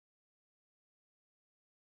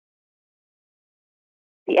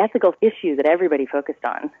The ethical issue that everybody focused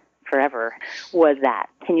on forever was that.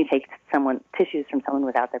 Can you take tissues from someone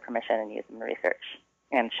without their permission and use them in research?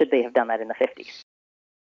 And should they have done that in the 50s?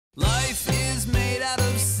 Life is made out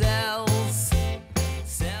of cells.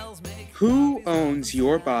 Who owns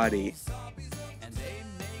your body?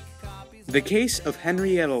 The case of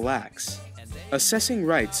Henrietta Lacks, assessing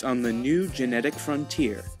rights on the new genetic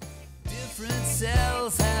frontier. Different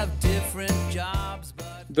cells have different jobs,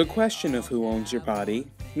 but the question of who owns your body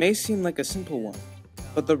may seem like a simple one,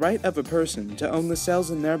 but the right of a person to own the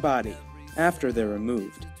cells in their body after they're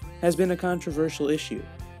removed has been a controversial issue.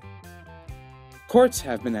 Courts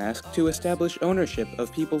have been asked to establish ownership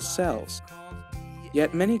of people's cells,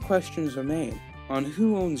 yet many questions remain on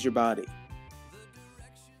who owns your body.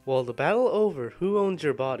 While the battle over who owns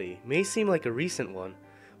your body may seem like a recent one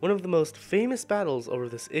of the most famous battles over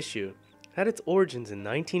this issue had its origins in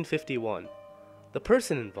 1951. The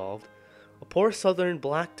person involved, a poor southern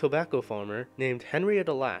black tobacco farmer named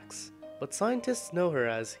Henrietta Lacks, but scientists know her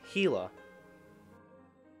as Gila.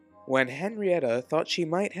 When Henrietta thought she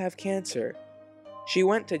might have cancer, she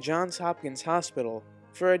went to Johns Hopkins Hospital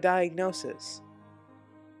for a diagnosis.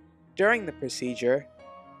 During the procedure,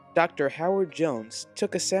 Dr. Howard Jones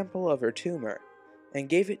took a sample of her tumor and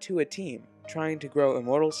gave it to a team trying to grow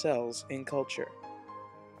immortal cells in culture.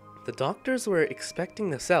 The doctors were expecting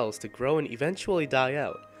the cells to grow and eventually die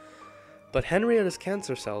out, but Henrietta's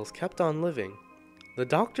cancer cells kept on living. The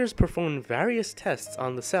doctors performed various tests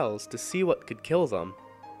on the cells to see what could kill them,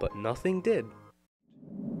 but nothing did.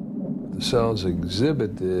 The cells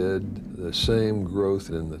exhibited the same growth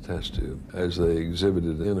in the test tube as they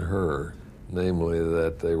exhibited in her, namely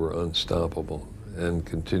that they were unstoppable and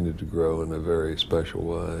continued to grow in a very special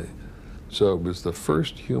way. So it was the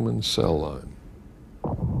first human cell line.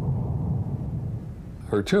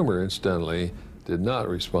 Her tumor, incidentally, did not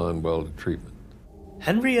respond well to treatment.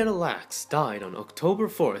 Henrietta Lacks died on October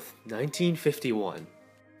 4th, 1951.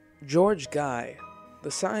 George Guy,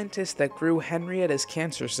 the scientist that grew Henrietta's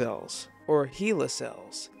cancer cells, or HeLa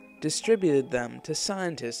cells, distributed them to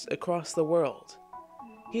scientists across the world.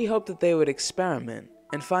 He hoped that they would experiment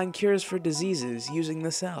and find cures for diseases using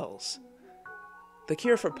the cells. The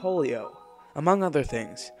cure for polio, among other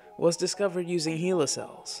things, was discovered using HeLa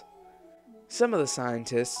cells. Some of the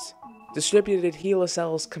scientists distributed HeLa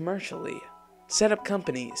cells commercially, set up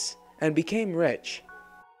companies, and became rich.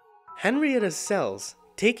 Henrietta's cells,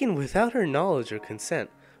 taken without her knowledge or consent,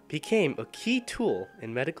 became a key tool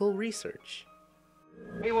in medical research.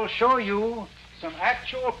 We will show you some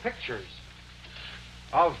actual pictures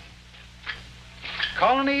of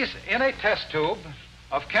colonies in a test tube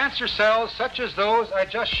of cancer cells such as those I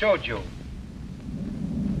just showed you.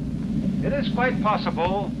 It is quite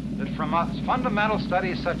possible that from fundamental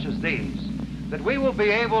studies such as these, that we will be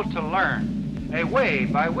able to learn a way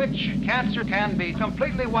by which cancer can be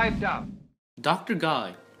completely wiped out. Dr.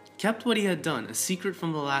 Guy kept what he had done a secret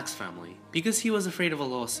from the Lacks family because he was afraid of a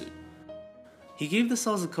lawsuit. He gave the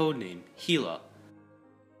cells a code name, Gila.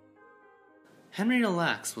 Henrietta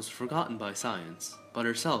Lacks was forgotten by science, but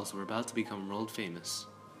her cells were about to become world famous.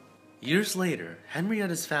 Years later,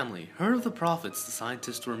 Henrietta's family heard of the profits the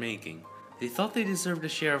scientists were making. They thought they deserved a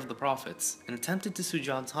share of the profits and attempted to sue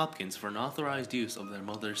Johns Hopkins for unauthorized use of their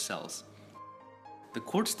mother's cells. The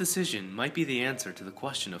court's decision might be the answer to the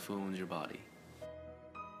question of who owns your body.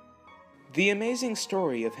 The amazing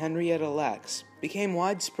story of Henrietta Lacks became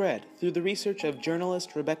widespread through the research of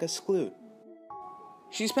journalist Rebecca Skloot.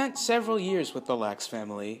 She spent several years with the Lacks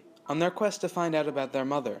family on their quest to find out about their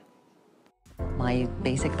mother. My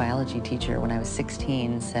basic biology teacher, when I was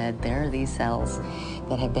 16, said, there are these cells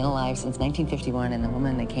that have been alive since 1951, and the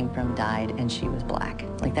woman they came from died, and she was black.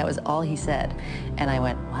 Like, that was all he said. And I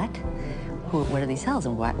went, what? What are these cells,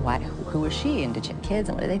 and who was she, and did she have kids,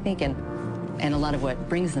 and what did they think? And a lot of what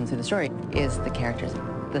brings them through the story is the characters.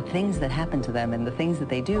 The things that happen to them and the things that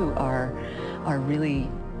they do are really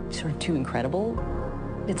sort of too incredible.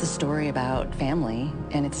 It's a story about family,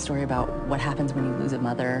 and it's a story about what happens when you lose a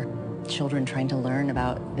mother, children trying to learn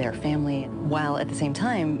about their family, while at the same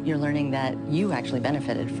time, you're learning that you actually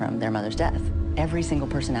benefited from their mother's death. Every single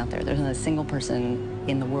person out there, there's not a single person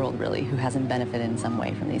in the world, really, who hasn't benefited in some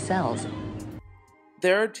way from these cells.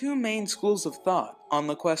 There are two main schools of thought on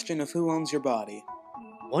the question of who owns your body.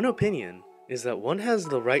 One opinion is that one has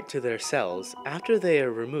the right to their cells after they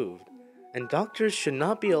are removed, and doctors should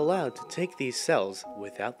not be allowed to take these cells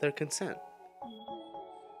without their consent.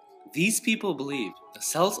 These people believe the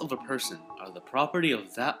cells of a person are the property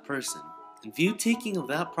of that person, and view taking of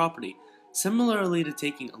that property similarly to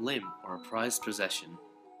taking a limb or a prized possession.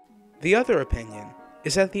 The other opinion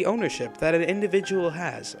is that the ownership that an individual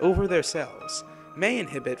has over their cells may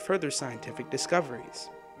inhibit further scientific discoveries.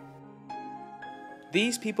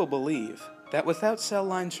 These people believe that without cell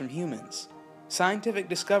lines from humans, scientific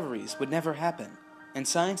discoveries would never happen, and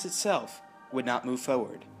science itself would not move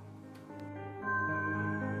forward.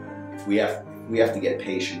 We have to get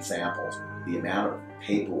patient samples. The amount of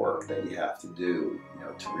paperwork that you have to do,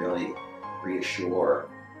 to really reassure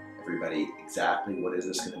everybody exactly what is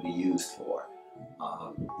this going to be used for.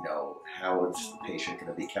 How is the patient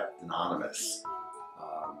going to be kept anonymous,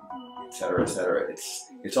 et cetera, et cetera.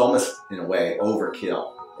 It's almost in a way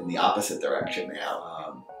overkill in the opposite direction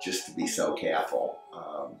now, just to be so careful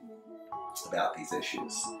about these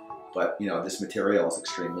issues. But this material is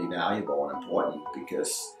extremely valuable and important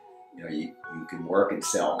because you can work in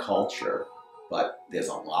cell culture, but there's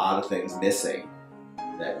a lot of things missing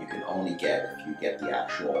that you can only get if you get the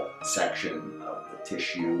actual section of the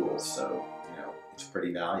tissue. So it's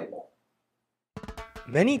pretty valuable.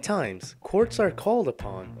 Many times, courts are called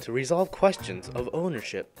upon to resolve questions of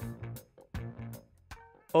ownership.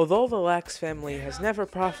 Although the Lacks family has never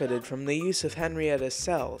profited from the use of Henrietta's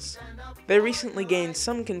cells, they recently gained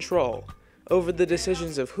some control over the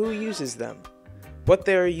decisions of who uses them, what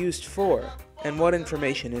they are used for, and what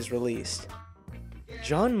information is released.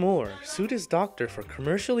 John Moore sued his doctor for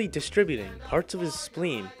commercially distributing parts of his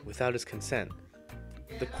spleen without his consent.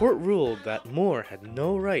 The court ruled that Moore had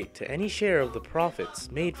no right to any share of the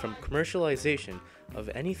profits made from commercialization of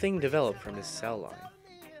anything developed from his cell line.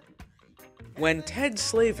 When Ted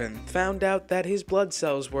Slavin found out that his blood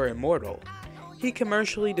cells were immortal, he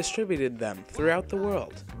commercially distributed them throughout the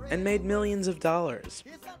world and made millions of dollars.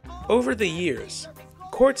 Over the years,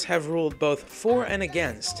 courts have ruled both for and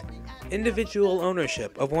against individual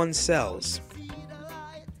ownership of one's cells.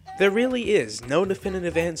 There really is no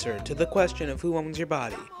definitive answer to the question of who owns your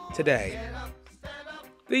body today.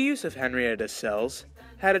 The use of Henrietta's cells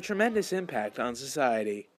had a tremendous impact on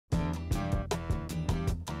society.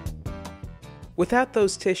 Without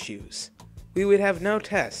those tissues, we would have no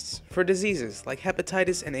tests for diseases like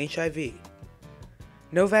hepatitis and HIV,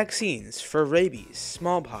 no vaccines for rabies,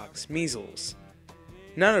 smallpox, measles,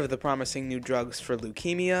 none of the promising new drugs for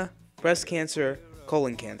leukemia, breast cancer,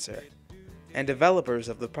 colon cancer, and developers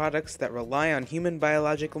of the products that rely on human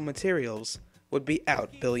biological materials would be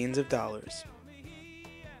out billions of dollars.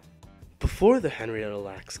 Before the Henrietta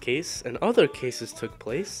Lacks case and other cases took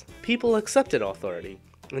place, people accepted authority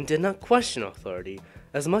and did not question authority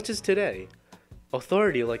as much as today.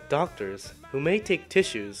 Authority like doctors who may take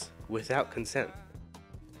tissues without consent.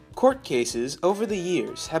 Court cases over the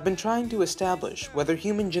years have been trying to establish whether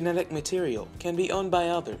human genetic material can be owned by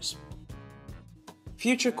others.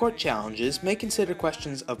 Future court challenges may consider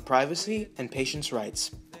questions of privacy and patients'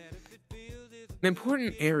 rights. An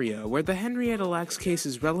important area where the Henrietta Lacks case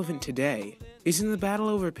is relevant today is in the battle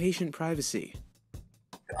over patient privacy.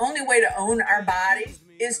 The only way to own our bodies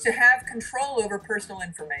is to have control over personal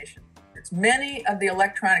information. Many of the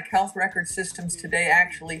electronic health record systems today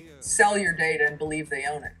actually sell your data and believe they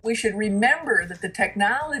own it. We should remember that the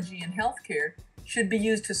technology in healthcare should be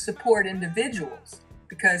used to support individuals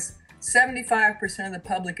because 75% of the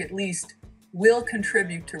public at least will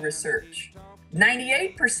contribute to research.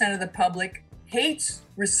 98% of the public hates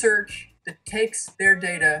research that takes their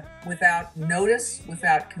data without notice,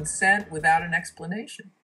 without consent, without an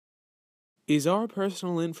explanation. Is our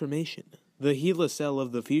personal information the HeLa cell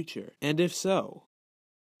of the future? And if so,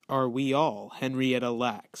 are we all Henrietta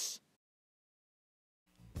Lacks?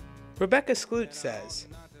 Rebecca Skloot says,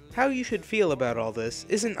 how you should feel about all this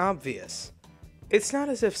isn't obvious. It's not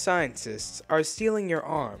as if scientists are stealing your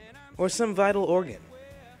arm or some vital organ.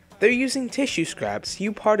 They're using tissue scraps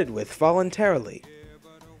you parted with voluntarily.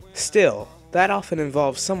 Still, that often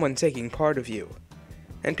involves someone taking part of you,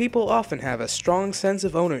 and people often have a strong sense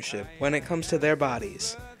of ownership when it comes to their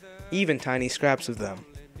bodies, even tiny scraps of them,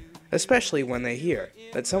 especially when they hear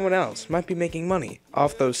that someone else might be making money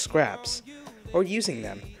off those scraps, or using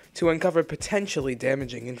them to uncover potentially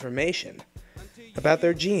damaging information about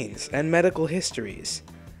their genes and medical histories.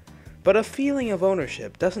 But a feeling of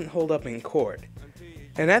ownership doesn't hold up in court,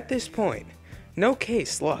 and at this point, no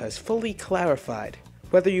case law has fully clarified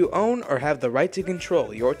whether you own or have the right to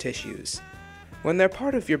control your tissues. When they're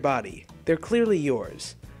part of your body, they're clearly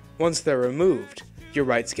yours. Once they're removed, your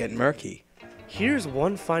rights get murky. Here's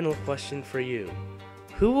one final question for you.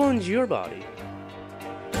 Who owns your body?